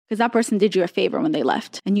because that person did you a favor when they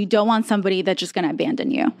left. And you don't want somebody that's just going to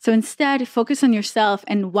abandon you. So instead, focus on yourself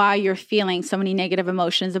and why you're feeling so many negative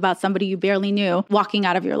emotions about somebody you barely knew walking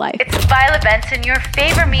out of your life. It's Violet Benson, your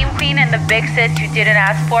favorite meme queen and the big sis you didn't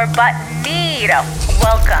ask for but need.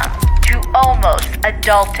 Welcome to Almost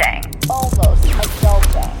Adulting. Almost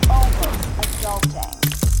Adulting. Almost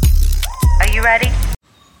Adulting. Are you ready?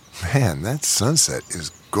 Man, that sunset is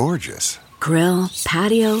gorgeous. Grill,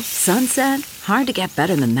 patio, sunset. Hard to get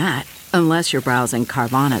better than that. Unless you're browsing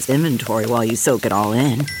Carvana's inventory while you soak it all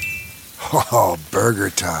in. Oh, burger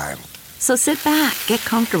time. So sit back, get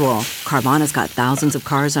comfortable. Carvana's got thousands of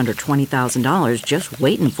cars under $20,000 just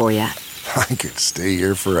waiting for you. I could stay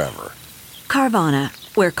here forever. Carvana,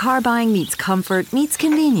 where car buying meets comfort meets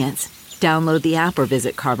convenience. Download the app or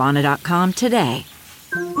visit Carvana.com today.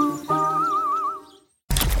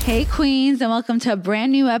 Hey queens, and welcome to a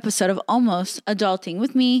brand new episode of Almost Adulting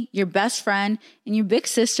with me, your best friend and your big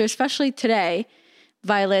sister, especially today,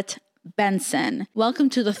 Violet Benson. Welcome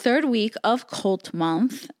to the third week of Cult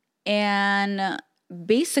Month. And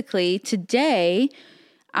basically today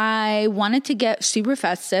I wanted to get super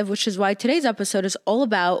festive, which is why today's episode is all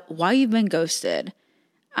about why you've been ghosted.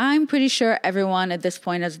 I'm pretty sure everyone at this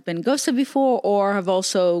point has been ghosted before or have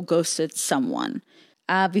also ghosted someone.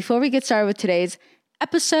 Before we get started with today's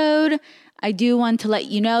episode, I do want to let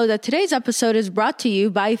you know that today's episode is brought to you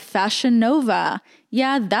by Fashion Nova.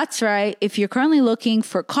 Yeah, that's right. If you're currently looking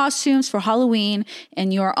for costumes for Halloween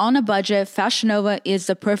and you're on a budget, Fashion Nova is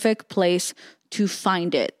the perfect place to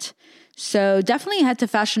find it. So definitely head to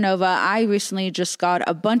Fashion Nova. I recently just got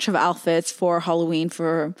a bunch of outfits for Halloween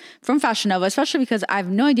from Fashion Nova, especially because I have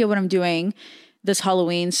no idea what I'm doing this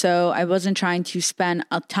Halloween, so I wasn't trying to spend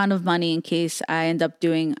a ton of money in case I end up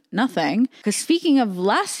doing nothing. Because speaking of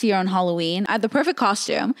last year on Halloween, I had the perfect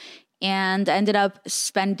costume, and I ended up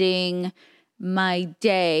spending my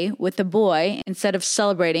day with a boy instead of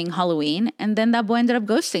celebrating Halloween, and then that boy ended up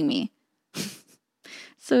ghosting me.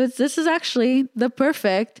 So this is actually the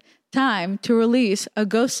perfect time to release a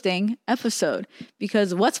ghosting episode,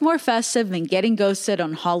 because what's more festive than getting ghosted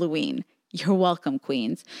on Halloween? You're welcome,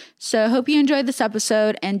 queens. So I hope you enjoyed this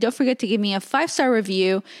episode, and don't forget to give me a 5-star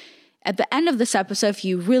review at the end of this episode. If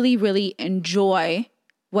you really, really enjoy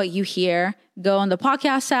what you hear, go on the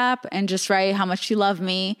podcast app and just write how much you love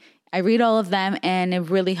me. I read all of them, and it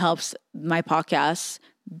really helps my podcast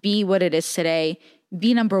be what it is today.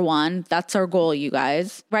 Be number one. That's our goal, you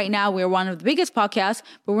guys. Right now, we're one of the biggest podcasts,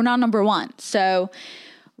 but we're not number one. So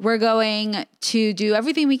we're going to do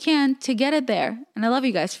everything we can to get it there. And I love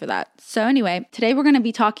you guys for that. So anyway, today we're going to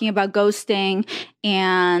be talking about ghosting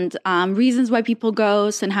and reasons why people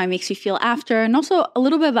ghost and how it makes you feel after. And also a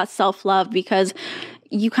little bit about self-love, because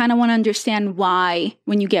you kind of want to understand why,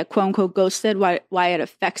 when you get quote unquote ghosted, why it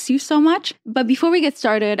affects you so much. But before we get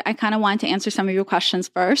started, I kind of wanted to answer some of your questions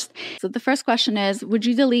first. So the first question is, would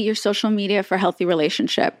you delete your social media for a healthy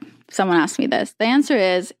relationship? Someone asked me this. The answer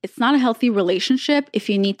is, it's not a healthy relationship if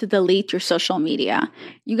you need to delete your social media.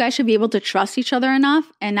 You guys should be able to trust each other enough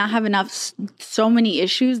and not have so many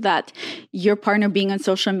issues that your partner being on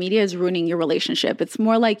social media is ruining your relationship. It's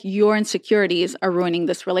more like your insecurities are ruining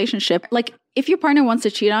this relationship. Like, if your partner wants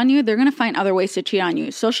to cheat on you, they're going to find other ways to cheat on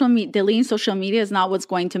you. Deleting social media is not what's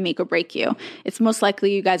going to make or break you. It's most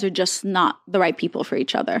likely you guys are just not the right people for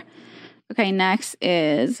each other. Okay, next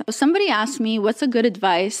is, somebody asked me, what's a good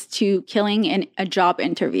advice to killing a job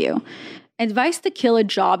interview? Advice to kill a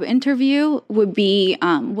job interview would be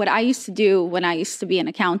what I used to do when I used to be an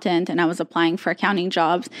accountant and I was applying for accounting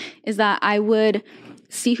jobs, is that I would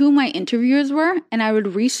see who my interviewers were and I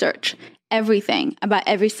would research everything about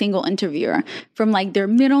every single interviewer, from like their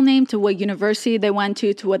middle name to what university they went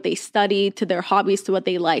to what they studied, to their hobbies, to what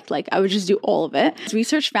they liked. Like, I would just do all of it.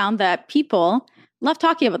 Research found that people love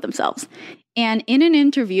talking about themselves. And in an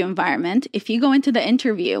interview environment, if you go into the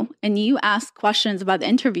interview and you ask questions about the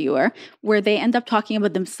interviewer where they end up talking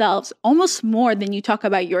about themselves almost more than you talk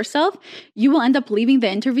about yourself, you will end up leaving the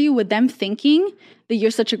interview with them thinking that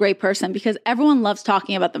you're such a great person, because everyone loves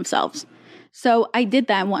talking about themselves. So I did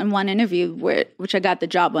that in one interview, which I got the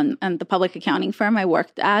job on the public accounting firm I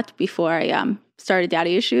worked at before I started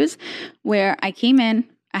Daddy Issues, where I came in,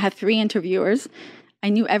 I had 3 interviewers. I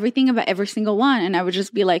knew everything about every single one. And I would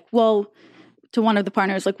just be like, well, to one of the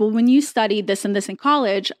partners, like, well, when you studied this and this in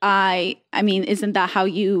college, I mean, isn't that how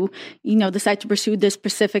you decide to pursue this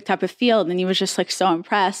specific type of field? And he was just like so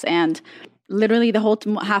impressed. And literally the whole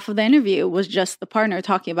half of the interview was just the partner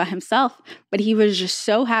talking about himself. But he was just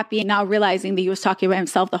so happy, not realizing that he was talking about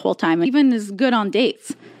himself the whole time. Even is good on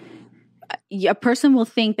dates. A person will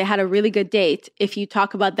think they had a really good date if you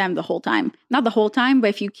talk about them the whole time. Not the whole time, but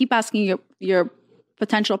if you keep asking your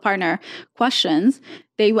potential partner questions,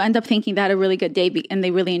 they end up thinking they had a really good day and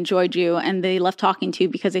they really enjoyed you and they love talking to you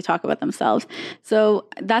because they talk about themselves. So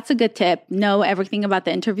that's a good tip. Know everything about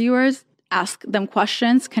the interviewers. Ask them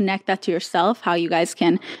questions, connect that to yourself, how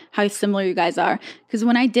similar you guys are. Because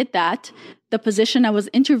when I did that, the position I was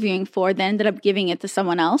interviewing for, they ended up giving it to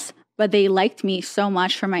someone else, but they liked me so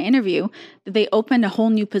much for my interview that they opened a whole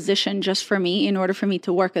new position just for me in order for me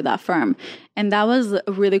to work at that firm. And that was a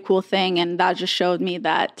really cool thing. And that just showed me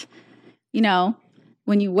that,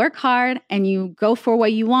 when you work hard and you go for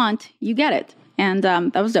what you want, you get it. And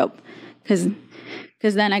that was dope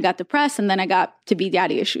because then I got depressed and then I got to be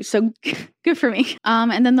daddy issues. So good for me.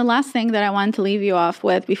 And then the last thing that I wanted to leave you off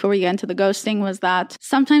with before we get into the ghosting was that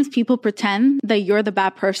sometimes people pretend that you're the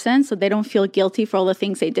bad person so they don't feel guilty for all the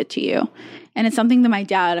things they did to you. And it's something that my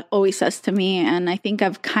dad always says to me. And I think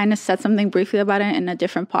I've kind of said something briefly about it in a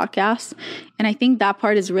different podcast. And I think that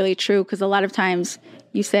part is really true because a lot of times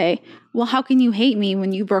you say, well, how can you hate me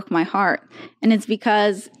when you broke my heart? And it's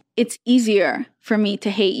because it's easier for me to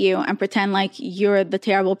hate you and pretend like you're the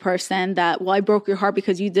terrible person that, well, I broke your heart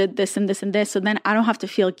because you did this and this and this. So then I don't have to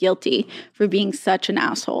feel guilty for being such an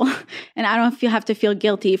asshole. And I don't have to feel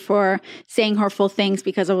guilty for saying hurtful things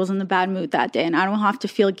because I was in a bad mood that day. And I don't have to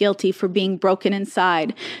feel guilty for being broken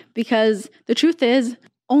inside because the truth is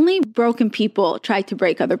only broken people try to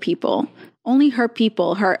break other people. Only hurt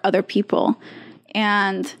people hurt other people.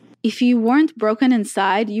 And if you weren't broken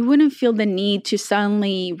inside, you wouldn't feel the need to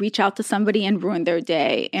suddenly reach out to somebody and ruin their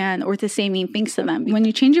day or to say mean things to them. When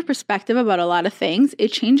you change your perspective about a lot of things, it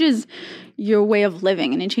changes your way of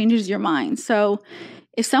living and it changes your mind. So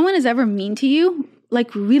if someone is ever mean to you,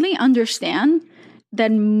 really understand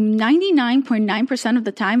that 99.9% of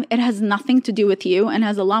the time, it has nothing to do with you and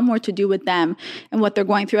has a lot more to do with them and what they're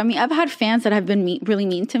going through. I mean, I've had fans that have been really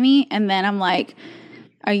mean to me and then I'm like,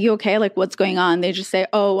 are you okay? What's going on? They just say,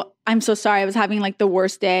 oh, I'm so sorry. I was having the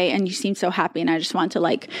worst day and you seem so happy and I just want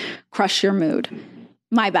to crush your mood.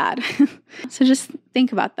 My bad. So just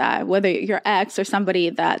think about that. Whether your ex or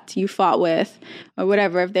somebody that you fought with or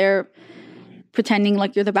whatever, if they're pretending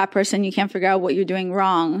like you're the bad person, you can't figure out what you're doing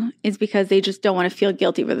wrong, it's because they just don't want to feel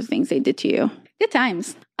guilty for the things they did to you. Good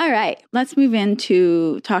times. All right, let's move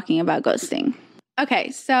into talking about ghosting.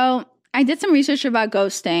 Okay, so I did some research about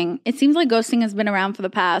ghosting. It seems like ghosting has been around for the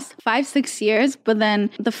past 5-6 years, but then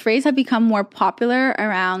the phrase had become more popular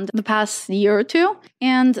around the past year or two.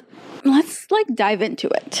 And let's dive into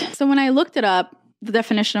it. So when I looked it up, the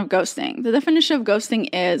definition of ghosting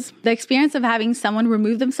is the experience of having someone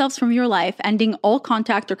remove themselves from your life, ending all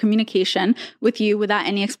contact or communication with you without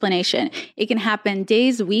any explanation. It can happen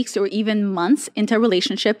days, weeks, or even months into a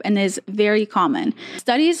relationship and is very common.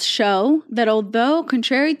 Studies show that although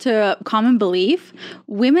contrary to common belief,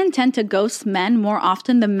 women tend to ghost men more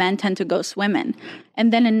often than men tend to ghost women.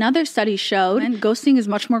 And then another study showed that ghosting is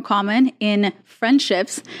much more common in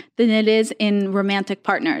friendships than it is in romantic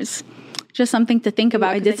partners. Just something to think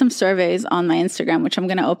about. I did some surveys on my Instagram, which I'm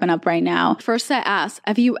going to open up right now. First, I asked,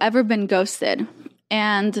 have you ever been ghosted?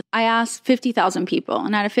 And I asked 50,000 people.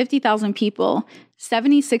 And out of 50,000 people,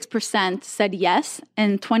 76% said yes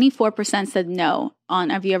and 24% said no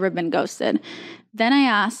on have you ever been ghosted. Then I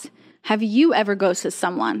asked, have you ever ghosted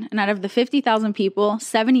someone? And out of the 50,000 people,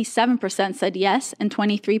 77% said yes and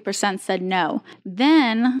 23% said no.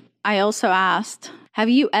 Then I also asked, have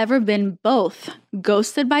you ever been both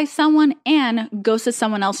ghosted by someone and ghosted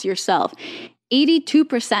someone else yourself?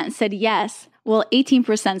 82% said yes, while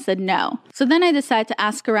 18% said no. So then I decided to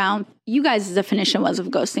ask around you guys' definition was of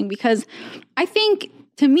ghosting because I think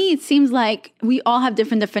to me, it seems like we all have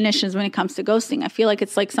different definitions when it comes to ghosting. I feel like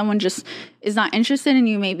it's like someone just is not interested in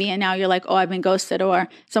you maybe, and now you're like, oh, I've been ghosted. Or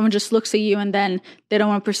someone just looks at you and then they don't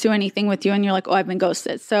want to pursue anything with you and you're like, oh, I've been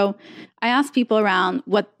ghosted. So I asked people around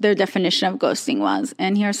what their definition of ghosting was,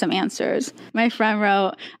 and here are some answers. My friend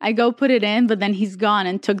wrote, I go put it in, but then he's gone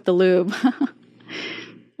and took the lube.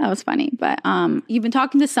 That was funny. But you've been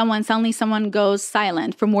talking to someone, suddenly someone goes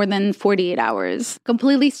silent for more than 48 hours,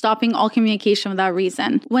 completely stopping all communication without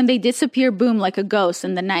reason. When they disappear, boom, like a ghost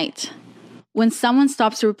in the night. When someone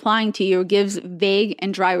stops replying to you or gives vague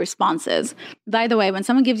and dry responses. By the way, when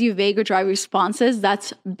someone gives you vague or dry responses,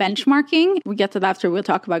 that's benchmarking. We get to that after we'll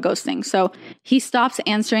talk about ghosting. So he stops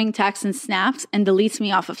answering texts and snaps and deletes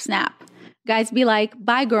me off of Snap. Guys be like,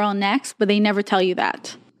 bye girl, next, but they never tell you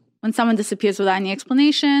that. When someone disappears without any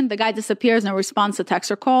explanation, the guy disappears, no response to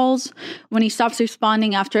texts or calls. When he stops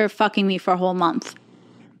responding after fucking me for a whole month.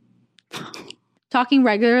 Talking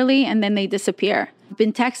regularly and then they disappear.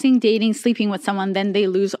 Been texting, dating, sleeping with someone, then they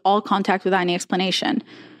lose all contact without any explanation.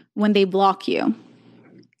 When they block you.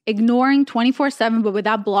 ignoring 24/7, but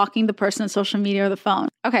without blocking the person on social media or the phone.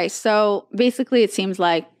 Okay, so basically it seems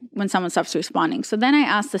like when someone stops responding. So then I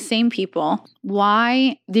asked the same people,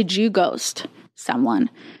 why did you ghost someone?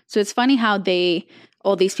 So it's funny how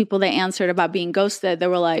all these people that answered about being ghosted, they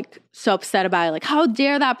were like so upset about it. Like, how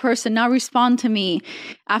dare that person not respond to me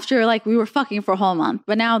after like we were fucking for a whole month?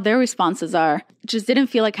 But now their responses are, just didn't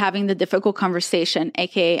feel like having the difficult conversation,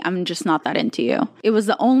 aka I'm just not that into you. It was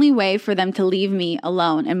the only way for them to leave me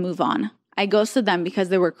alone and move on. I ghosted them because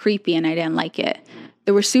they were creepy and I didn't like it.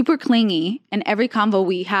 They were super clingy and every convo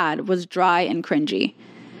we had was dry and cringy.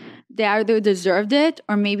 They either deserved it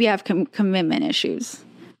or maybe have commitment issues.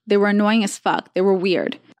 They were annoying as fuck. They were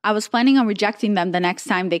weird. I was planning on rejecting them the next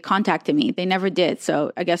time they contacted me. They never did,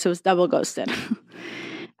 so I guess it was double ghosted.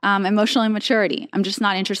 Emotional immaturity. I'm just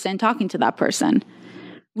not interested in talking to that person.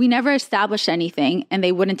 We never established anything, and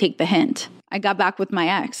they wouldn't take the hint. I got back with my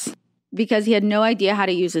ex because he had no idea how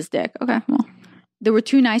to use his dick. Okay, well. They were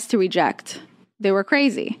too nice to reject. They were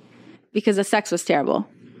crazy because the sex was terrible.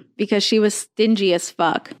 Because she was stingy as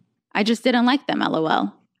fuck. I just didn't like them,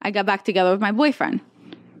 LOL. I got back together with my boyfriend.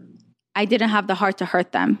 I didn't have the heart to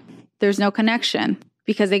hurt them. There's no connection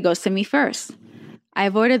because they ghosted me first. I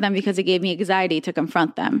avoided them because it gave me anxiety to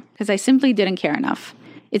confront them because I simply didn't care enough.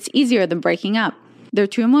 It's easier than breaking up. They're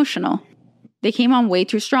too emotional. They came on way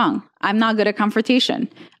too strong. I'm not good at confrontation.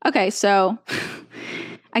 Okay, so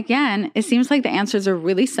again, it seems like the answers are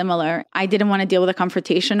really similar. I didn't want to deal with a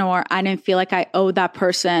confrontation, or I didn't feel like I owed that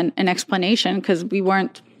person an explanation because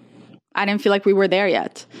I didn't feel like we were there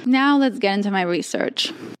yet. Now let's get into my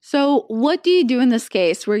research. So what do you do in this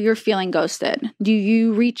case where you're feeling ghosted? Do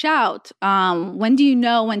you reach out? When do you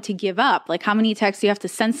know when to give up? Like how many texts do you have to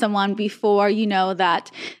send someone before you know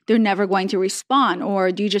that they're never going to respond?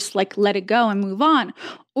 Or do you just like let it go and move on?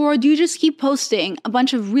 Or do you just keep posting a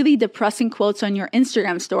bunch of really depressing quotes on your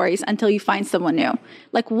Instagram stories until you find someone new?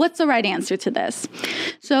 Like what's the right answer to this?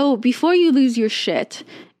 So before you lose your shit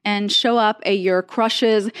and show up at your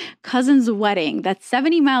crush's cousin's wedding that's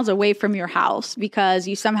 70 miles away from your house because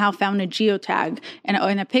you somehow found a geotag in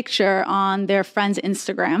a picture on their friend's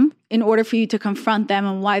Instagram in order for you to confront them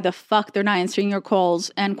and why the fuck they're not answering your calls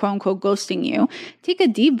and quote unquote ghosting you, take a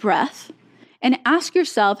deep breath and ask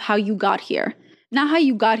yourself how you got here. Not how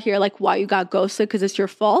you got here, like why you got ghosted because it's your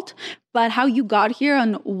fault, but how you got here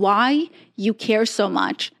and why you care so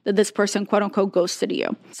much that this person quote unquote ghosted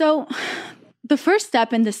you. So the first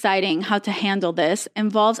step in deciding how to handle this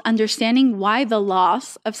involves understanding why the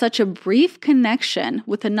loss of such a brief connection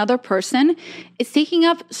with another person is taking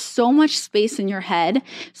up so much space in your head,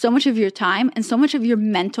 so much of your time, and so much of your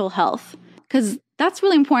mental health. Because that's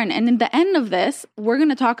really important. And in the end of this, we're going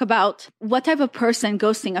to talk about what type of person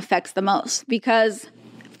ghosting affects the most. Because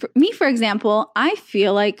for me, for example, I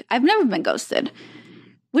feel like I've never been ghosted.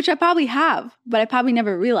 Which I probably have, but I probably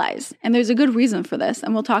never realized. And there's a good reason for this,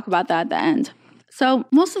 and we'll talk about that at the end. So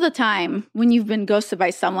most of the time, when you've been ghosted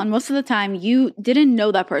by someone, most of the time you didn't know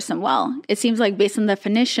that person well. It seems like based on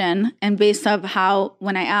definition and based on how,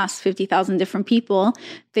 when I asked 50,000 different people,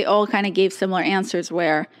 they all kind of gave similar answers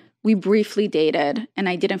where we briefly dated and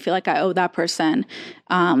I didn't feel like I owed that person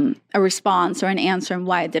a response or an answer and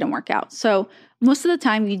why it didn't work out. So most of the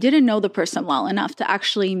time you didn't know the person well enough to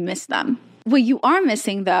actually miss them. What you are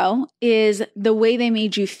missing, though, is the way they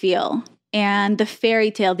made you feel and the fairy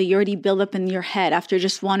tale that you already built up in your head after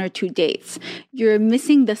just 1 or 2 dates. You're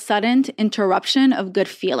missing the sudden interruption of good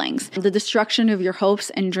feelings, the destruction of your hopes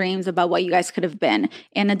and dreams about what you guys could have been,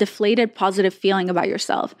 and a deflated positive feeling about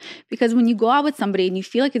yourself. Because when you go out with somebody and you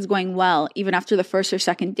feel like it's going well, even after the first or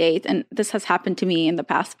second date, and this has happened to me in the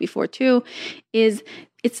past before too, it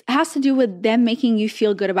has to do with them making you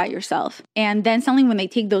feel good about yourself. And then suddenly when they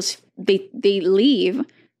take they leave,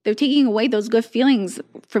 they're taking away those good feelings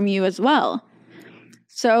from you as well.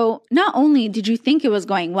 So not only did you think it was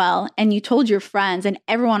going well and you told your friends and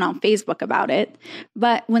everyone on Facebook about it,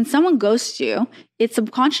 but when someone ghosts you, it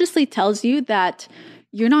subconsciously tells you that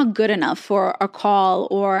you're not good enough for a call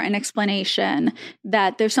or an explanation,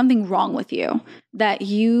 that there's something wrong with you, that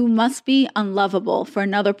you must be unlovable for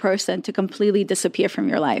another person to completely disappear from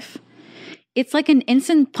your life. It's like an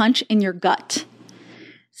instant punch in your gut.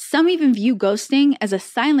 Some even view ghosting as a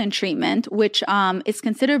silent treatment, which is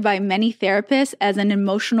considered by many therapists as an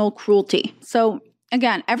emotional cruelty. So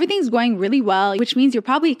again, everything's going really well, which means you're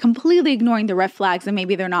probably completely ignoring the red flags and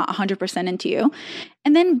maybe they're not 100% into you.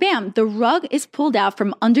 And then bam, the rug is pulled out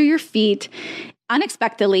from under your feet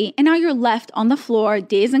unexpectedly. And now you're left on the floor,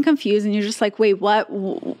 dazed and confused. And you're just like, wait, what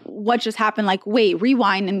what just happened? Like, wait,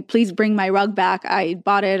 rewind and please bring my rug back. I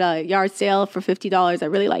bought it at a yard sale for $50. I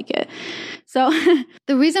really like it. So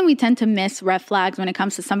the reason we tend to miss red flags when it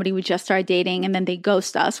comes to somebody we just started dating and then they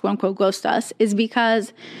ghost us, quote unquote ghost us, is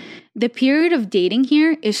because the period of dating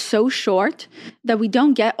here is so short that we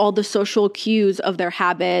don't get all the social cues of their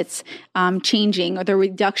habits changing, or the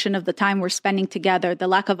reduction of the time we're spending together, the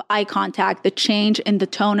lack of eye contact, the change in the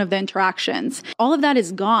tone of the interactions. All of that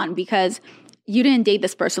is gone because you didn't date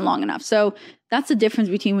this person long enough. So that's the difference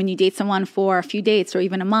between when you date someone for a few dates or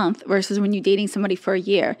even a month versus when you're dating somebody for a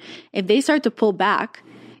year. If they start to pull back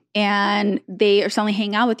and they are suddenly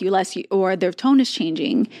hanging out with you less, or their tone is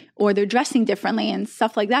changing, or they're dressing differently and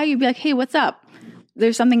stuff like that, you'd be like, hey, what's up?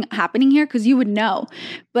 There's something happening here, because you would know.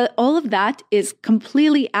 But all of that is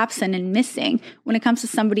completely absent and missing when it comes to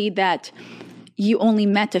somebody that you only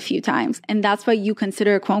met a few times. And that's why you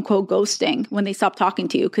consider quote unquote ghosting when they stop talking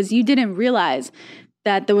to you, because you didn't realize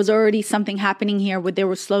that there was already something happening here where they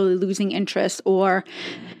were slowly losing interest, or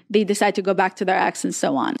they decide to go back to their ex and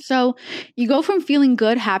so on. So you go from feeling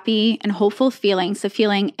good, happy, and hopeful feelings to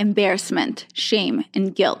feeling embarrassment, shame,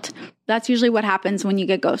 and guilt. That's usually what happens when you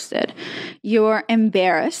get ghosted. You're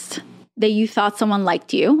embarrassed that you thought someone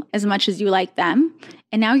liked you as much as you like them.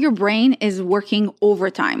 And now your brain is working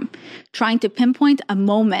overtime, trying to pinpoint a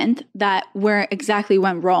moment that where exactly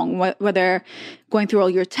went wrong, whether going through all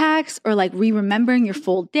your texts or like re-remembering your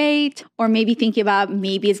full date, or maybe thinking about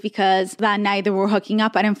maybe it's because that night that we're hooking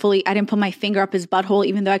up, I didn't put my finger up his butthole,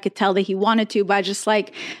 even though I could tell that he wanted to, but I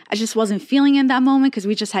just wasn't feeling in that moment because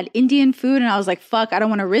we just had Indian food and I was like, fuck, I don't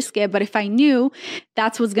want to risk it. But if I knew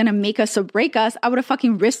that's what's going to make us or break us, I would have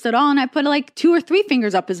fucking risked it all. And I put like 2 or 3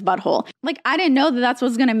 fingers up his butthole. Like, I didn't know that that's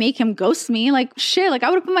what's going to make him ghost me. Like, shit, like I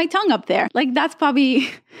would have put my tongue up there. Like, that's probably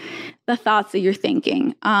the thoughts that you're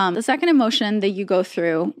thinking. The second emotion that you go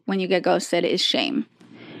through when you get ghosted is shame.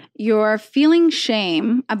 You're feeling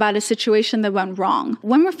shame about a situation that went wrong.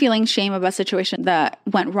 When we're feeling shame about a situation that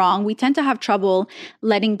went wrong, we tend to have trouble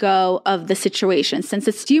letting go of the situation, since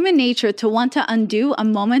it's human nature to want to undo a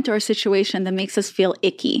moment or a situation that makes us feel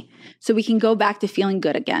icky, so we can go back to feeling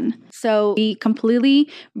good again. So we completely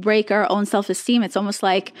break our own self-esteem. It's almost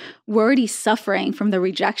like we're already suffering from the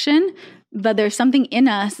rejection, but there's something in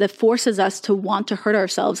us that forces us to want to hurt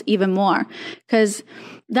ourselves even more. Because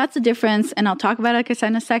that's the difference, and I'll talk about it, like I said,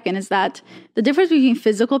 in a second, is that the difference between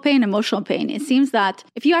physical pain and emotional pain. It seems that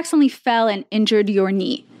if you accidentally fell and injured your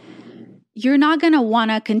knee, you're not going to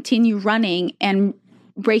want to continue running and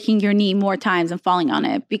breaking your knee more times and falling on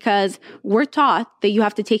it, because we're taught that you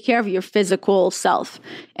have to take care of your physical self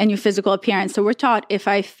and your physical appearance. So we're taught, if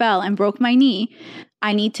I fell and broke my knee,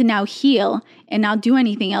 I need to now heal and not do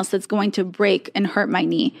anything else that's going to break and hurt my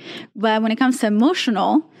knee. But when it comes to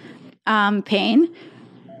emotional pain,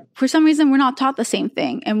 for some reason, we're not taught the same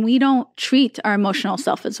thing, and we don't treat our emotional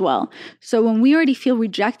self as well. So when we already feel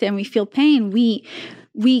rejected and we feel pain,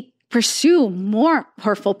 we pursue more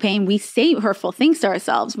hurtful pain. We say hurtful things to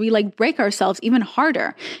ourselves. We like break ourselves even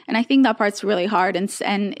harder. And I think that part's really hard. And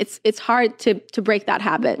it's hard to break that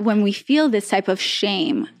habit. When we feel this type of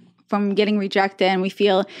shame from getting rejected, and we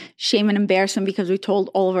feel shame and embarrassment because we told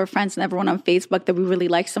all of our friends and everyone on Facebook that we really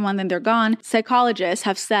like someone, then they're gone. Psychologists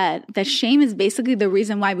have said that shame is basically the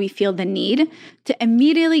reason why we feel the need to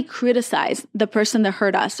immediately criticize the person that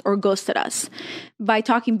hurt us or ghosted us by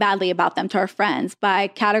talking badly about them to our friends, by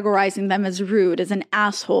categorizing them as rude, as an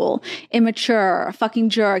asshole, immature, a fucking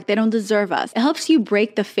jerk, they don't deserve us. It helps you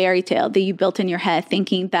break the fairy tale that you built in your head,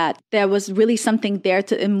 thinking that there was really something there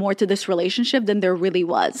and more to this relationship than there really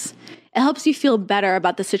was. It helps you feel better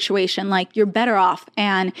about the situation, like you're better off,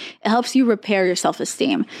 and it helps you repair your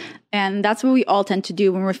self-esteem. And that's what we all tend to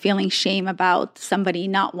do when we're feeling shame about somebody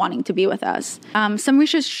not wanting to be with us. Some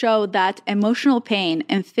research show that emotional pain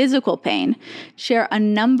and physical pain share a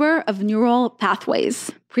number of neural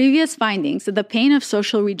pathways. Previous findings that the pain of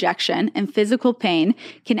social rejection and physical pain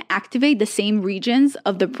can activate the same regions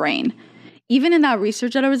of the brain. Even in that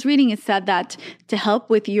research that I was reading, it said that to help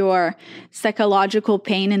with your psychological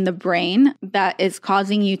pain in the brain that is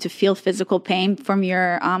causing you to feel physical pain from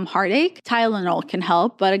your heartache, Tylenol can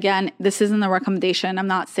help. But again, this isn't a recommendation. I'm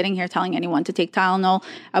not sitting here telling anyone to take Tylenol.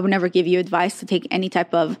 I would never give you advice to take any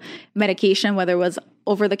type of medication, whether it was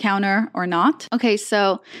over the counter or not. Okay,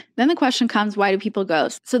 so then the question comes, why do people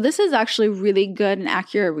ghost? So this is actually really good and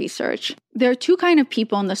accurate research. There are two kinds of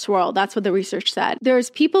people in this world. That's what the research said. There's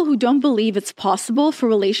people who don't believe it's possible for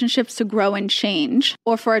relationships to grow and change,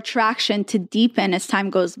 or for attraction to deepen as time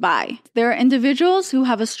goes by. There are individuals who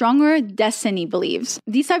have a stronger destiny beliefs.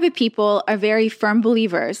 These type of people are very firm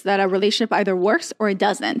believers that a relationship either works or it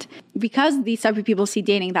doesn't. Because these type of people see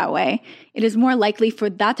dating that way, it is more likely for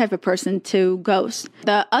that type of person to ghost.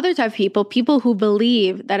 The other type of people who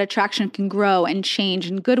believe that attraction can grow and change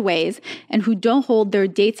in good ways, and who don't hold their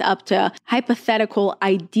dates up to hypothetical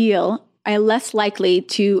ideal, are less likely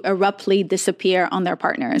to abruptly disappear on their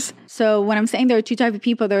partners. So when I'm saying there are two types of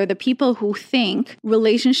people, there are the people who think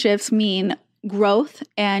relationships mean growth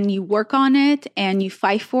and you work on it and you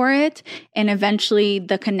fight for it and eventually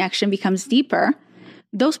the connection becomes deeper.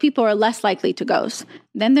 Those people are less likely to ghost.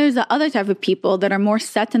 Then there's the other type of people that are more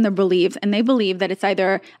set in their beliefs, and they believe that it's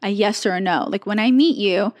either a yes or a no. Like when I meet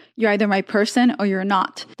you, you're either my person or you're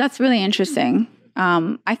not. That's really interesting.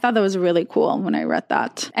 I thought that was really cool when I read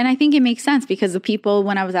that. And I think it makes sense because the people,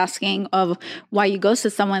 when I was asking of why you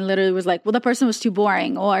ghosted someone, literally was like, well, the person was too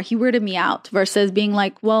boring or he weirded me out, versus being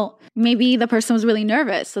like, well, maybe the person was really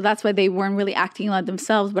nervous. So that's why they weren't really acting like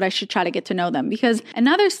themselves, but I should try to get to know them. Because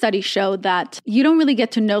another study showed that you don't really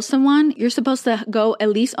get to know someone. You're supposed to go at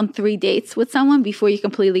least on 3 dates with someone before you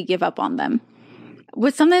completely give up on them.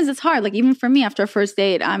 But sometimes it's hard. Like even for me, after a first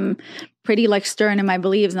date, I'm pretty like stern in my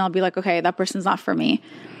beliefs, and I'll be like, okay, that person's not for me.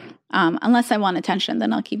 Unless I want attention,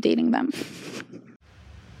 then I'll keep dating them.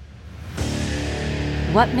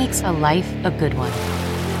 What makes a life a good one?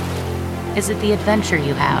 Is it the adventure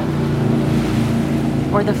you have?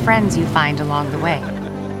 Or the friends you find along the way?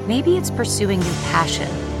 Maybe it's pursuing your passion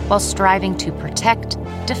while striving to protect,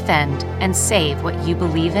 defend, and save what you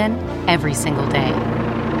believe in every single day.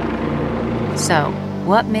 So,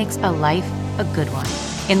 what makes a life a good one?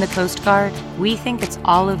 In the Coast Guard, we think it's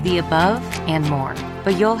all of the above and more,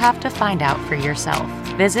 but you'll have to find out for yourself.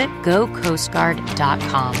 Visit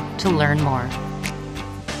gocoastguard.com to learn more.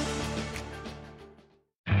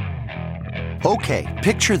 Okay,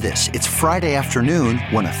 picture this. It's Friday afternoon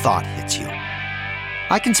when a thought hits you.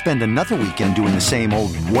 I can spend another weekend doing the same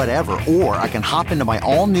old whatever, or I can hop into my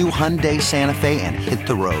all-new Hyundai Santa Fe and hit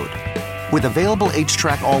the road. With available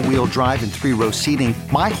H-Track all-wheel drive and 3-row seating,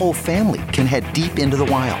 my whole family can head deep into the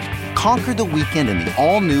wild. Conquer the weekend in the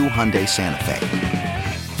all-new Hyundai Santa Fe.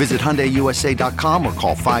 Visit HyundaiUSA.com or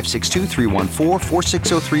call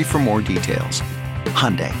 562-314-4603 for more details.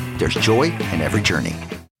 Hyundai, there's joy in every journey.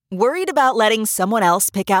 Worried about letting someone else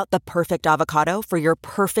pick out the perfect avocado for your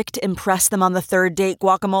perfect impress-them-on-the-third-date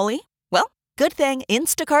guacamole? Well, good thing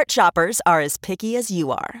Instacart shoppers are as picky as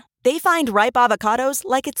you are. They find ripe avocados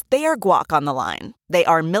like it's their guac on the line. They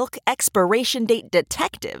are milk expiration date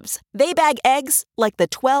detectives. They bag eggs like the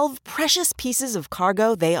 12 precious pieces of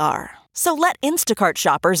cargo they are. So let Instacart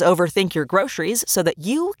shoppers overthink your groceries so that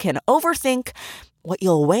you can overthink what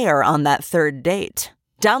you'll wear on that third date.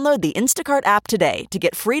 Download the Instacart app today to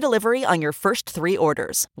get free delivery on your first 3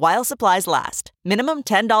 orders, while supplies last. Minimum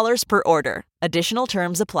 $10 per order. Additional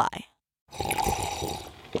terms apply.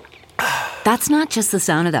 That's not just the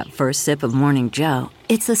sound of that first sip of Morning Joe.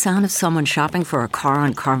 It's the sound of someone shopping for a car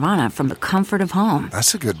on Carvana from the comfort of home.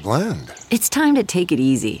 That's a good blend. It's time to take it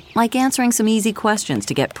easy, like answering some easy questions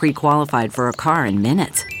to get pre-qualified for a car in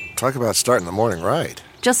minutes. Talk about starting the morning right.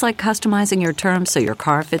 Just like customizing your terms so your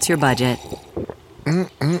car fits your budget.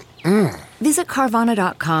 Visit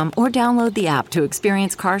Carvana.com or download the app to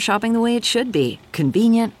experience car shopping the way it should be.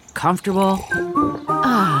 Convenient, comfortable.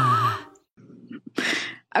 Ah.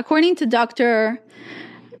 According to Dr.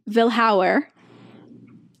 Vilhauer,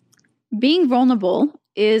 being vulnerable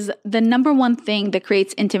is the number one thing that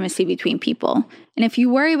creates intimacy between people. And if you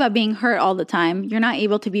worry about being hurt all the time, you're not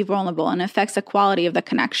able to be vulnerable, and it affects the quality of the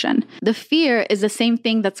connection. The fear is the same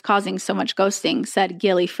thing that's causing so much ghosting, said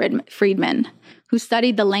Gilly Friedman, who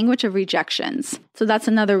studied the language of rejections. So that's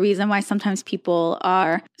another reason why sometimes people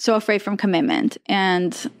are so afraid from commitment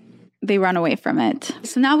and they run away from it.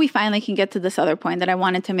 So now we finally can get to this other point that I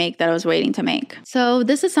wanted to make, that I was waiting to make. So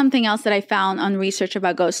this is something else that I found on research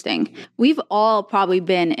about ghosting. We've all probably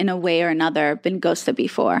been, in a way or another, been ghosted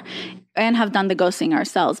before and have done the ghosting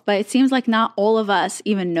ourselves. But it seems like not all of us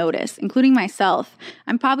even notice, including myself.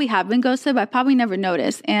 I probably have been ghosted, but I probably never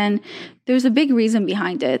noticed. And there's a big reason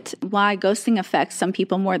behind it, why ghosting affects some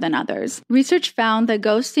people more than others. Research found that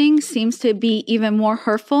ghosting seems to be even more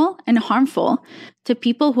hurtful and harmful to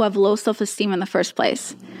people who have low self-esteem in the first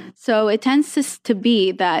place. So it tends to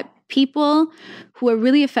be that People who are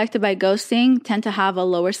really affected by ghosting tend to have a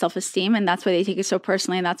lower self-esteem, and that's why they take it so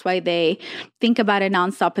personally, and that's why they think about it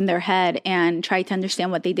nonstop in their head and try to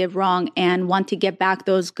understand what they did wrong and want to get back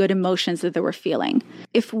those good emotions that they were feeling.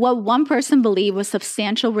 If what one person believed was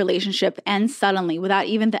substantial relationship ends suddenly without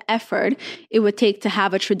even the effort it would take to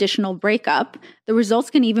have a traditional breakup, the results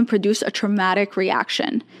can even produce a traumatic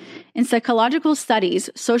reaction. In psychological studies,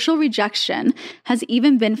 social rejection has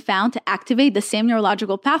even been found to activate the same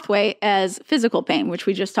neurological pathway as physical pain, which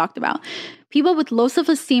we just talked about. People with low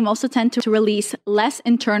self-esteem also tend to release less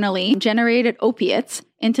internally generated opiates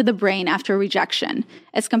into the brain after rejection,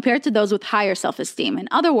 as compared to those with higher self-esteem. In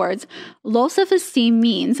other words, low self-esteem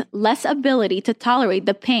means less ability to tolerate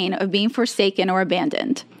the pain of being forsaken or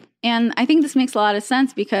abandoned. And I think this makes a lot of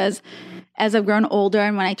sense because as I've grown older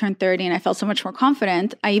and when I turned 30 and I felt so much more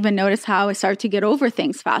confident, I even noticed how I started to get over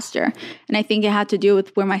things faster. And I think it had to do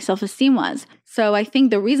with where my self-esteem was. So I think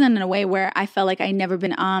the reason in a way where I felt like I'd never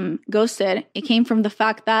been ghosted, it came from the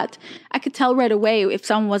fact that I could tell right away if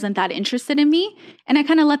someone wasn't that interested in me. And I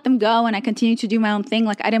kind of let them go and I continued to do my own thing.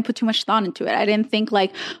 Like I didn't put too much thought into it. I didn't think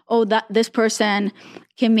like, oh, that this person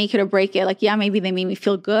can make it or break it. Like, yeah, maybe they made me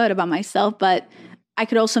feel good about myself, but I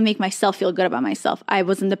could also make myself feel good about myself. I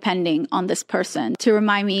wasn't depending on this person to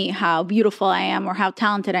remind me how beautiful I am or how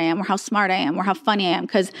talented I am or how smart I am or how funny I am,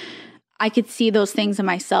 because I could see those things in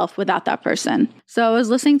myself without that person. So I was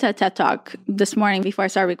listening to a TED Talk this morning before I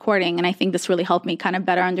started recording, and I think this really helped me kind of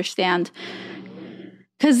better understand,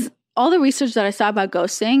 because all the research that I saw about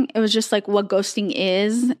ghosting, it was just like what ghosting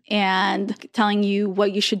is and telling you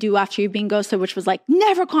what you should do after you've been ghosted, which was like,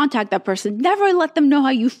 never contact that person, never let them know how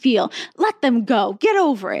you feel, let them go, get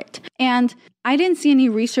over it. And I didn't see any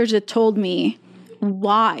research that told me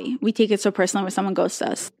why we take it so personally when someone ghosts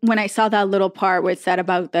us. When I saw that little part where it said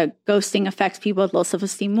about the ghosting affects people with low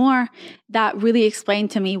self-esteem more, that really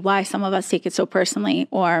explained to me why some of us take it so personally.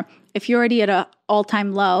 Or if you're already at an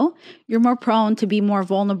all-time low, you're more prone to be more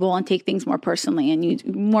vulnerable and take things more personally, and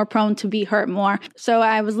you're more prone to be hurt more. So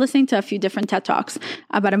I was listening to a few different TED Talks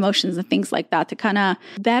about emotions and things like that to kind of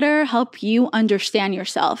better help you understand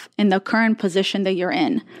yourself in the current position that you're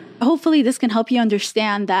in. Hopefully this can help you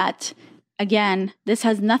understand that, again, this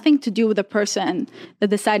has nothing to do with the person that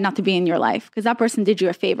decided not to be in your life, because that person did you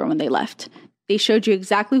a favor when they left. They showed you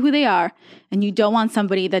exactly who they are, and you don't want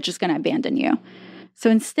somebody that's just going to abandon you. So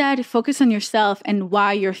instead, focus on yourself and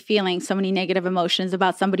why you're feeling so many negative emotions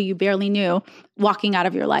about somebody you barely knew walking out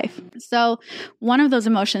of your life. So one of those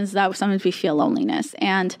emotions that sometimes we feel loneliness.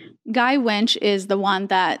 And Guy Winch is the one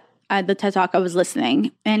that at the TED Talk I was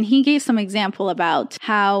listening, and he gave some example about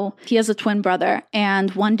how he has a twin brother, and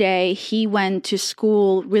one day he went to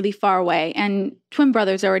school really far away, and twin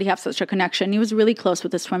brothers already have such a connection. He was really close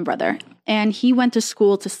with his twin brother, and he went to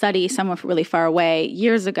school to study somewhere really far away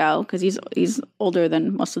years ago, because he's older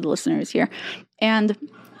than most of the listeners here. And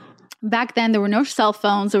back then, there were no cell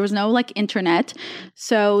phones. There was no internet.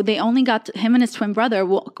 So they only him and his twin brother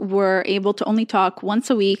were able to only talk once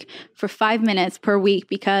a week for 5 minutes per week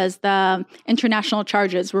because the international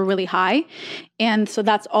charges were really high. And so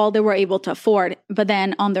that's all they were able to afford. But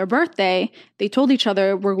then on their birthday, they told each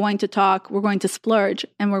other, we're going to talk, we're going to splurge,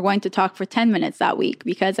 and we're going to talk for 10 minutes that week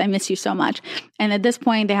because I miss you so much. And at this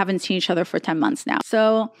point, they haven't seen each other for 10 months now.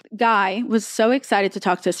 So Guy was so excited to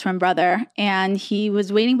talk to his twin brother, and he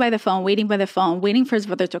was waiting by the phone, waiting for his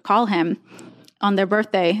brother to call him on their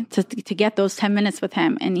birthday to get those 10 minutes with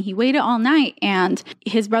him. And he waited all night, and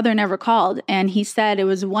his brother never called. And he said it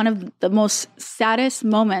was one of the most saddest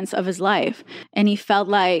moments of his life. And he felt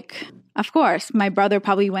like, of course, my brother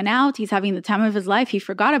probably went out. He's having the time of his life. He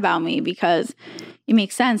forgot about me, because it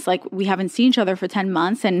makes sense. Like, we haven't seen each other for 10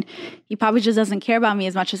 months, and he probably just doesn't care about me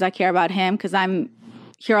as much as I care about him, because I'm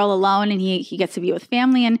here all alone and he gets to be with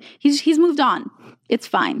family, and he's moved on. It's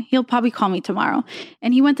fine. He'll probably call me tomorrow.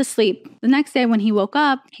 And he went to sleep. The next day when he woke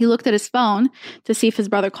up, he looked at his phone to see if his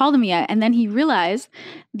brother called him yet. And then he realized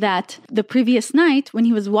that the previous night, when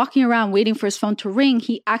he was walking around waiting for his phone to ring,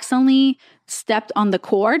 he accidentally stepped on the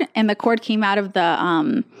cord, and the cord came out of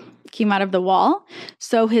the wall.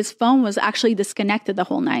 So his phone was actually disconnected the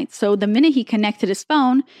whole night. So the minute he connected his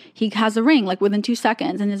phone, he has a ring within 2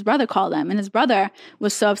 seconds, and his brother called him, and his brother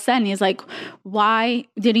was so upset, and he's like, why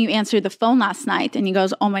didn't you answer the phone last night? And he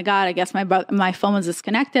goes, oh my God, I guess my phone was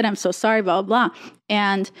disconnected. I'm so sorry, blah, blah, blah.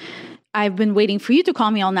 And I've been waiting for you to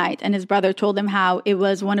call me all night. And his brother told him how it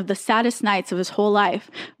was one of the saddest nights of his whole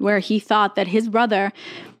life, where he thought that his brother,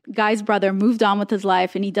 Guy's brother, moved on with his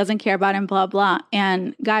life and he doesn't care about him, blah, blah.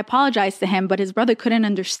 And Guy apologized to him, but his brother couldn't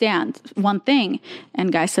understand one thing.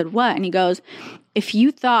 And Guy said, what? And he goes, if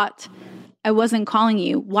you thought I wasn't calling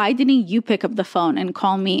you, why didn't you pick up the phone and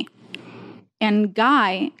call me? And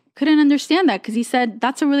Guy couldn't understand that because he said,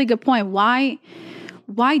 that's a really good point. Why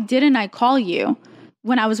didn't I call you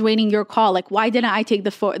when I was waiting your call? Like, why didn't I take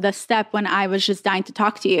the step when I was just dying to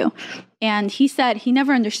talk to you? And he said he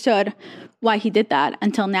never understood why he did that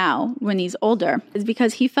until now when he's older. It's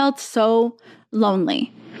because he felt so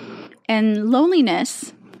lonely. And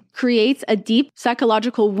loneliness creates a deep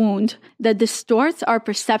psychological wound that distorts our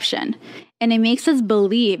perception, and it makes us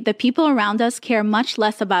believe that people around us care much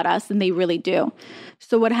less about us than they really do.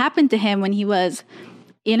 So what happened to him when he was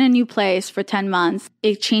in a new place for 10 months,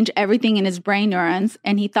 it changed everything in his brain neurons,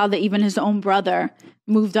 and he thought that even his own brother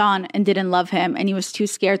moved on and didn't love him, and he was too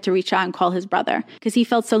scared to reach out and call his brother because he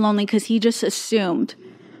felt so lonely because he just assumed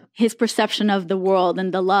his perception of the world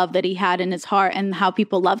and the love that he had in his heart and how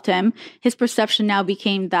people loved him. His perception now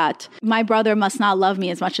became that my brother must not love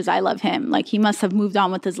me as much as I love him. Like, he must have moved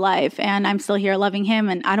on with his life and I'm still here loving him.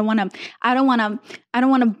 And I don't want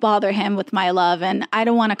to bother him with my love. And I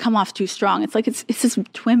don't want to come off too strong. It's like, it's his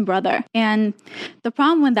twin brother. And the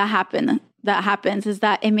problem when that happens is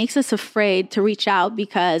that it makes us afraid to reach out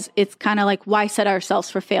because it's kind of like, why set ourselves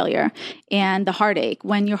for failure and the heartache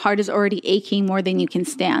when your heart is already aching more than you can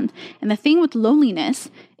stand. And the thing with loneliness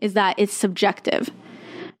is that it's subjective.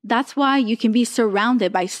 That's why you can be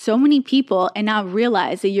surrounded by so many people and not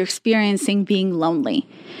realize that you're experiencing being lonely.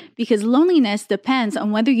 Because loneliness depends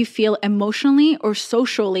on whether you feel emotionally or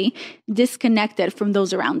socially disconnected from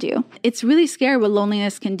those around you. It's really scary what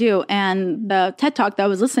loneliness can do. And the TED Talk that I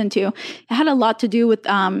was listening to, it had a lot to do with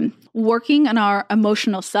working on our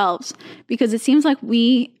emotional selves. Because it seems like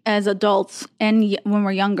we as adults and when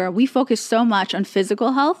we're younger, we focus so much on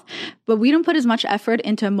physical health, but we don't put as much effort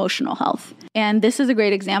into emotional health. And this is a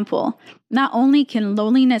great example. Not only can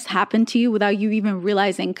loneliness happen to you without you even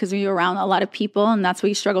realizing because you're around a lot of people and that's why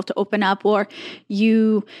you struggle to open up, or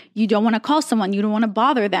you don't want to call someone, you don't want to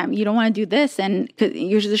bother them, you don't want to do this, and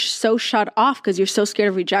you're just so shut off because you're so scared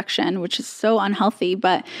of rejection, which is so unhealthy.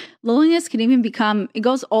 But loneliness can even it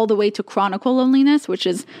goes all the way to chronic loneliness, which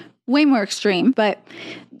is way more extreme, but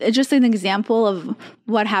it's just an example of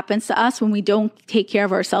what happens to us when we don't take care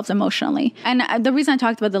of ourselves emotionally. And the reason I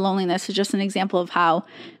talked about the loneliness is just an example of how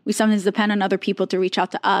we sometimes depend on other people to reach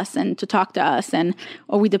out to us and to talk to us,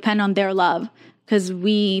 or we depend on their love because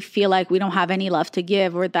we feel like we don't have any love to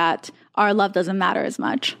give or that our love doesn't matter as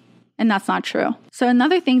much. And that's not true. So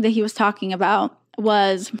another thing that he was talking about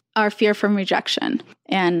was our fear from rejection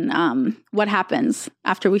and what happens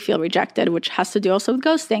after we feel rejected, which has to do also with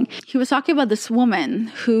ghosting. He was talking about this woman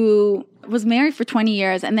who was married for 20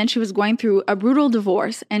 years and then she was going through a brutal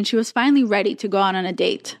divorce and she was finally ready to go out on a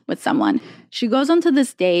date with someone. She goes onto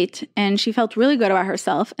this date and she felt really good about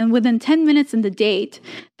herself. And within 10 minutes in the date,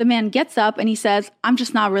 the man gets up and he says, I'm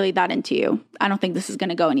just not really that into you. I don't think this is going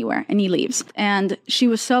to go anywhere. And he leaves. And she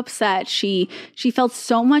was so upset. She felt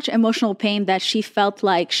so much emotional pain that she felt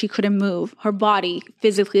like she couldn't move. Her body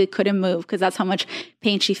physically couldn't move because that's how much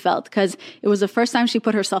pain she felt, because it was the first time she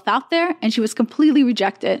put herself out there and she was completely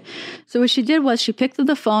rejected. So what she did was she picked up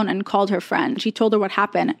the phone and called her friend. She told her what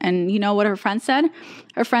happened. And you know what her friend said?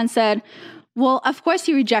 Her friend said, well, of course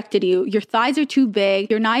he rejected you. Your thighs are too big.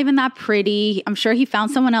 You're not even that pretty. I'm sure he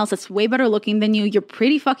found someone else that's way better looking than you. You're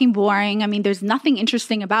pretty fucking boring. I mean, there's nothing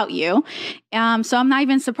interesting about you. So I'm not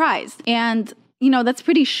even surprised. And, that's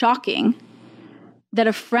pretty shocking that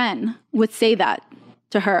a friend would say that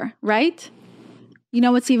to her, right? You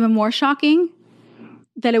know what's even more shocking?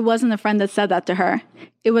 That it wasn't a friend that said that to her.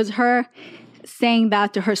 It was her saying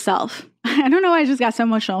that to herself. I don't know why I just got so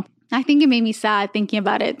emotional. I think it made me sad thinking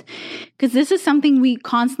about it because this is something we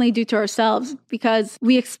constantly do to ourselves because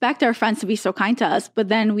we expect our friends to be so kind to us, but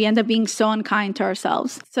then we end up being so unkind to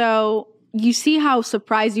ourselves. So you see how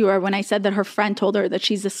surprised you were when I said that her friend told her that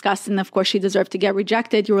she's disgusting. Of course, she deserved to get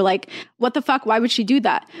rejected. You were like, what the fuck? Why would she do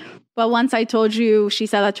that? But once I told you she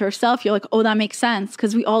said that to herself, you're like, oh, that makes sense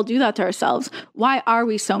because we all do that to ourselves. Why are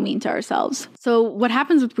we so mean to ourselves? So what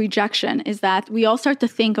happens with rejection is that we all start to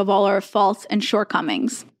think of all our faults and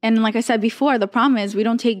shortcomings. And like I said before, the problem is we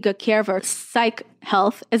don't take good care of our psych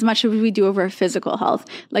health as much as we do of our physical health.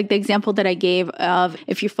 Like the example that I gave of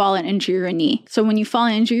if you fall and injure your knee. So when you fall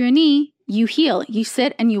and injure your knee, you heal. You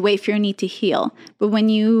sit and you wait for your knee to heal. But when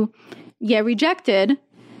you get rejected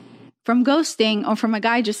from ghosting or from a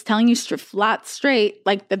guy just telling you flat straight,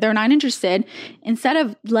 like that they're not interested, instead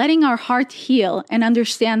of letting our heart heal and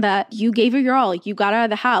understand that you gave it your all, you got out of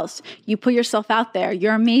the house, you put yourself out there,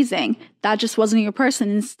 you're amazing, that just wasn't your person.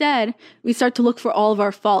 Instead, we start to look for all of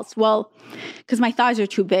our faults. Well, because my thighs are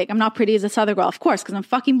too big. I'm not pretty as this other girl. Of course, because I'm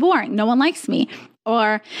fucking boring. No one likes me.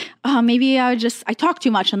 Or maybe I talk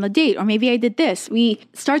too much on the date. Or maybe I did this. We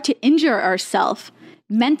start to injure ourselves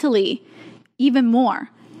mentally, even more.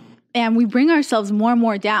 And we bring ourselves more and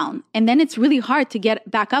more down. And then it's really hard to get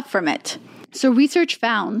back up from it. So research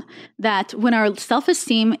found that when our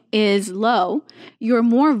self-esteem is low, you're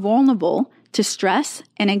more vulnerable to stress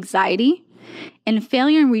and anxiety, and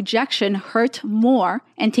failure and rejection hurt more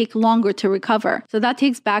and take longer to recover. So that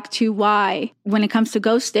takes back to why, when it comes to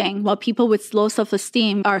ghosting, while people with low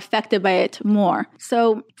self-esteem are affected by it more.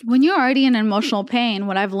 So when you're already in emotional pain,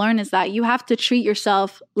 what I've learned is that you have to treat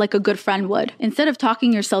yourself like a good friend would. Instead of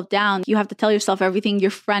talking yourself down, you have to tell yourself everything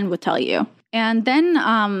your friend would tell you. And then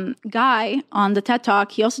Guy on the TED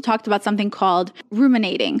Talk, he also talked about something called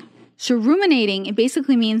ruminating. So ruminating, it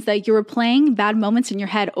basically means that you're replaying bad moments in your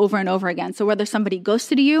head over and over again. So whether somebody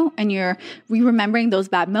ghosted you and you're re-remembering those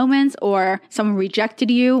bad moments, or someone rejected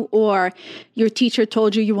you, or your teacher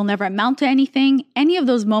told you will never amount to anything, any of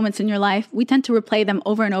those moments in your life, we tend to replay them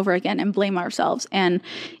over and over again and blame ourselves. And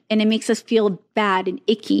it makes us feel bad and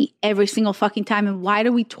icky every single fucking time. And why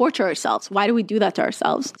do we torture ourselves? Why do we do that to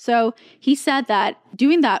ourselves? So he said that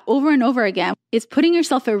doing that over and over again is putting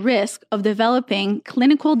yourself at risk of developing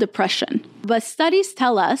clinical depression. But studies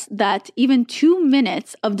tell us that even 2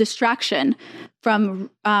 minutes of distraction from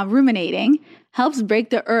ruminating helps break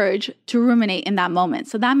the urge to ruminate in that moment.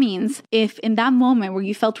 So that means if in that moment where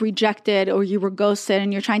you felt rejected or you were ghosted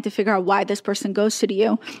and you're trying to figure out why this person ghosted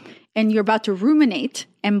you, and you're about to ruminate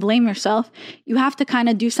and blame yourself, you have to kind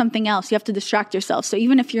of do something else. You have to distract yourself. So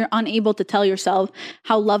even if you're unable to tell yourself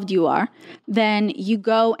how loved you are, then you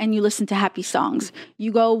go and you listen to happy songs.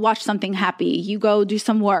 You go watch something happy. You go do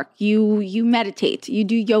some work. You meditate. You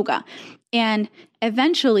do yoga. And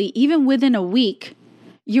eventually, even within a week,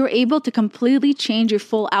 you're able to completely change your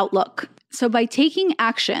full outlook. So by taking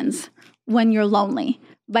actions when you're lonely,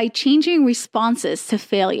 by changing responses to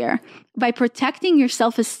failure, by protecting your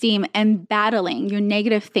self-esteem and battling your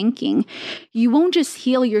negative thinking, you won't just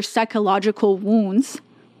heal your psychological wounds,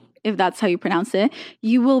 if that's how you pronounce it.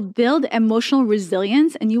 You will build emotional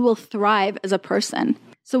resilience and you will thrive as a person.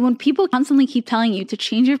 So when people constantly keep telling you to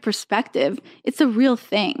change your perspective, it's a real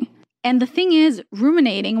thing. And the thing is,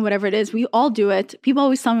 ruminating, whatever it is, we all do it. People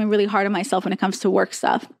always tell me I'm really hard on myself when it comes to work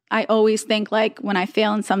stuff. I always think like when I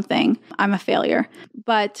fail in something, I'm a failure.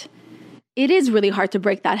 But it is really hard to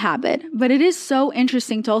break that habit. But it is so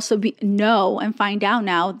interesting to also know and find out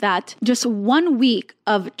now that just 1 week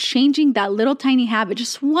of changing that little tiny habit,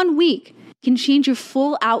 just 1 week, can change your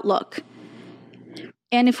full outlook.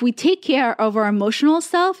 And if we take care of our emotional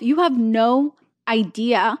self, you have no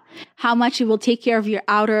idea how much it will take care of your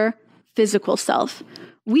outer physical self.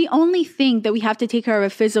 We only think that we have to take care of a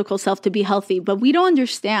physical self to be healthy, but we don't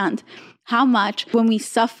understand how much when we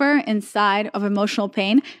suffer inside of emotional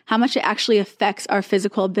pain, how much it actually affects our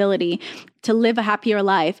physical ability to live a happier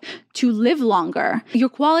life, to live longer. Your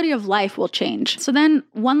quality of life will change. So then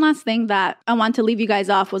one last thing that I want to leave you guys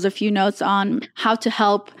off was a few notes on how to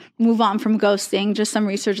help move on from ghosting, just some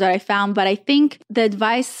research that I found. But I think the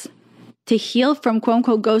advice to heal from quote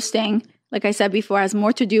unquote ghosting, like I said before, has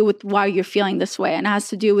more to do with why you're feeling this way. And it has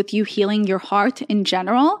to do with you healing your heart in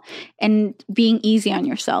general and being easy on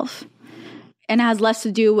yourself. And it has less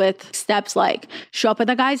to do with steps like show up at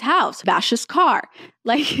the guy's house, bash his car.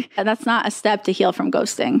 Like that's not a step to heal from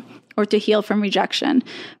ghosting or to heal from rejection.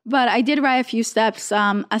 But I did write a few steps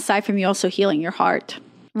aside from you also healing your heart.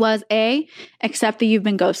 Was A, accept that you've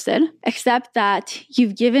been ghosted. Accept that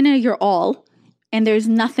you've given it your all and there's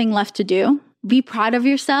nothing left to do. Be proud of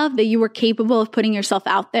yourself that you were capable of putting yourself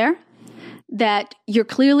out there, that you're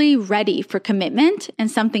clearly ready for commitment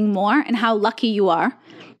and something more, and how lucky you are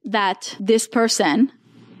that this person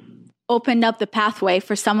opened up the pathway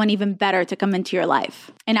for someone even better to come into your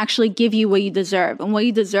life and actually give you what you deserve. And what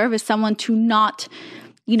you deserve is someone to not,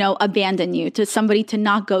 abandon you, to somebody to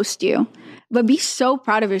not ghost you. But be so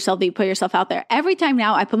proud of yourself that you put yourself out there. Every time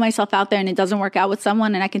now I put myself out there and it doesn't work out with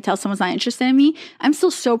someone and I can tell someone's not interested in me, I'm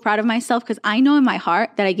still so proud of myself because I know in my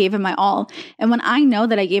heart that I gave it my all. And when I know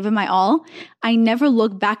that I gave it my all, I never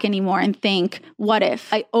look back anymore and think, what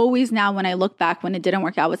if? I always now, when I look back, when it didn't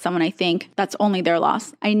work out with someone, I think that's only their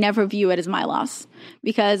loss. I never view it as my loss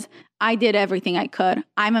because I did everything I could.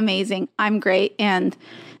 I'm amazing. I'm great. And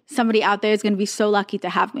somebody out there is going to be so lucky to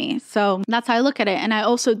have me. So that's how I look at it. And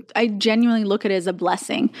I genuinely look at it as a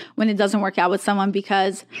blessing when it doesn't work out with someone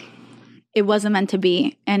because it wasn't meant to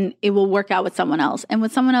be and it will work out with someone else. And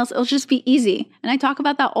with someone else, it'll just be easy. And I talk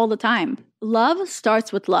about that all the time. Love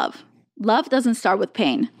starts with love. Love doesn't start with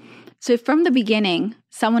pain. So if from the beginning,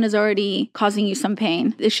 someone is already causing you some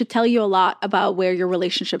pain, it should tell you a lot about where your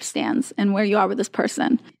relationship stands and where you are with this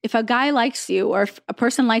person. If a guy likes you or if a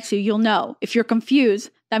person likes you, you'll know. If you're confused,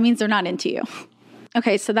 that means they're not into you.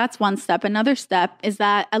 Okay, so that's one step. Another step is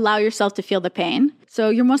that allow yourself to feel the pain. So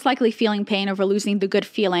you're most likely feeling pain over losing the good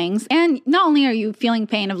feelings. And not only are you feeling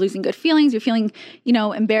pain of losing good feelings, you're feeling,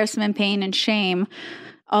 embarrassment, pain, and shame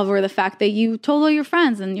over the fact that you told all your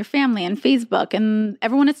friends and your family and Facebook and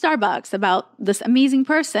everyone at Starbucks about this amazing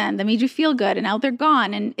person that made you feel good, and now they're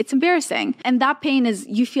gone, and it's embarrassing. And that pain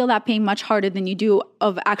you feel that pain much harder than you do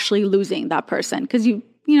of actually losing that person, because you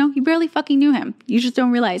barely fucking knew him. You just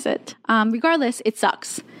don't realize it. Regardless, it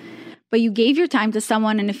sucks. But you gave your time to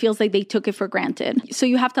someone and it feels like they took it for granted. So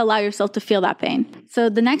you have to allow yourself to feel that pain. So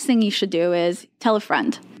the next thing you should do is tell a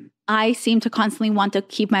friend. I seem to constantly want to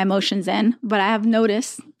keep my emotions in, but I have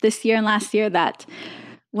noticed this year and last year that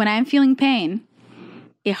when I'm feeling pain,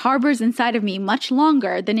 it harbors inside of me much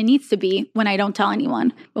longer than it needs to be when I don't tell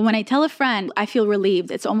anyone. But when I tell a friend, I feel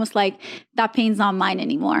relieved. It's almost like that pain's not mine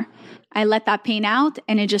anymore. I let that pain out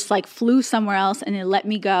and it just flew somewhere else and it let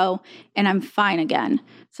me go and I'm fine again.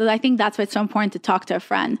 So I think that's why it's so important to talk to a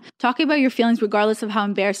friend. Talking about your feelings, regardless of how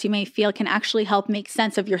embarrassed you may feel, can actually help make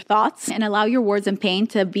sense of your thoughts and allow your words and pain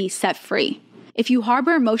to be set free. If you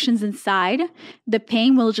harbor emotions inside, the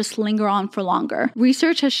pain will just linger on for longer.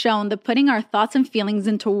 Research has shown that putting our thoughts and feelings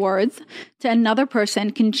into words to another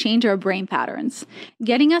person can change our brain patterns,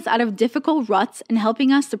 getting us out of difficult ruts and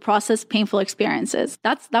helping us to process painful experiences.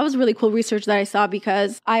 That was really cool research that I saw,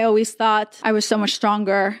 because I always thought I was so much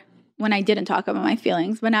stronger when I didn't talk about my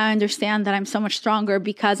feelings. But now I understand that I'm so much stronger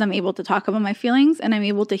because I'm able to talk about my feelings and I'm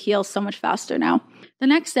able to heal so much faster now. The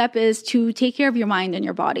next step is to take care of your mind and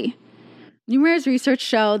your body. Numerous research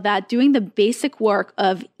show that doing the basic work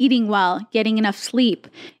of eating well, getting enough sleep,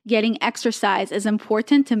 getting exercise is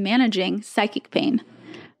important to managing psychic pain.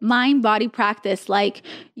 Mind-body practice like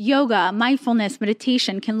yoga, mindfulness,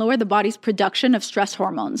 meditation can lower the body's production of stress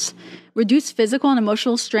hormones, reduce physical and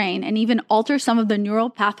emotional strain, and even alter some of the neural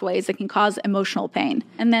pathways that can cause emotional pain.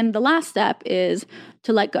 And then the last step is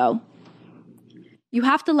to let go. You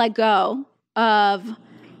have to let go of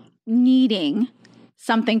needing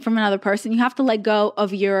something from another person. You have to let go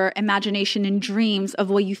of your imagination and dreams of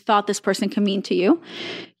what you thought this person could mean to you.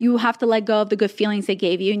 You have to let go of the good feelings they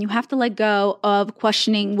gave you, and you have to let go of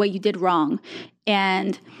questioning what you did wrong.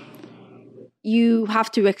 And you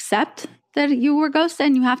have to accept that you were ghosted,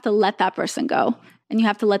 and you have to let that person go. And you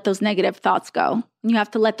have to let those negative thoughts go. And you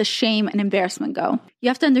have to let the shame and embarrassment go. You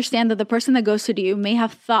have to understand that the person that ghosted you may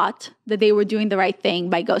have thought that they were doing the right thing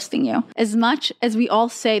by ghosting you. As much as we all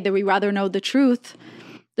say that we rather know the truth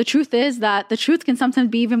is that the truth can sometimes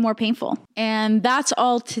be even more painful. And that's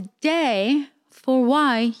all today for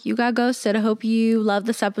why you got ghosted. I hope you loved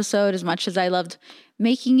this episode as much as I loved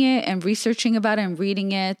making it and researching about it and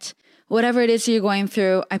reading it. Whatever it is you're going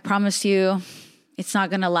through, I promise you, it's not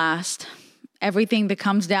going to last. Everything that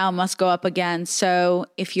comes down must go up again. So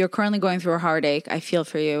if you're currently going through a heartache, I feel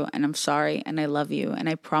for you and I'm sorry and I love you and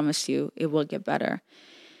I promise you it will get better.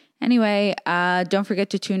 Anyway, don't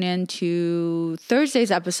forget to tune in to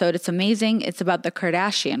Thursday's episode. It's amazing. It's about the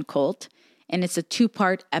Kardashian cult and it's a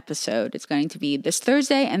 2-part episode. It's going to be this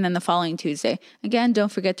Thursday and then the following Tuesday. Again,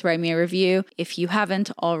 don't forget to write me a review. If you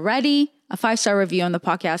haven't already, a 5-star review on the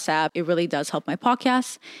podcast app. It really does help my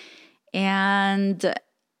podcast. And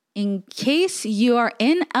in case you are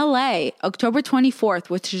in LA, October 24th,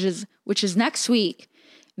 which is next week,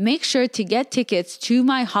 make sure to get tickets to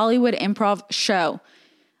my Hollywood Improv show.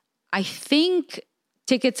 I think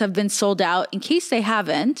tickets have been sold out. In case they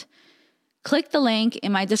haven't, click the link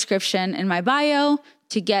in my description in my bio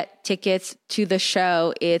to get tickets to the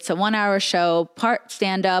show. It's a 1-hour show, part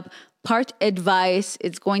stand-up, part advice.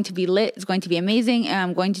 It's going to be lit. It's going to be amazing. And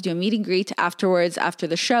I'm going to do a meet and greet afterwards after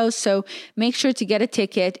the show. So make sure to get a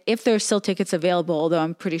ticket if there's still tickets available, although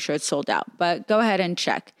I'm pretty sure it's sold out. But go ahead and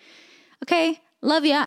check. Okay, love ya.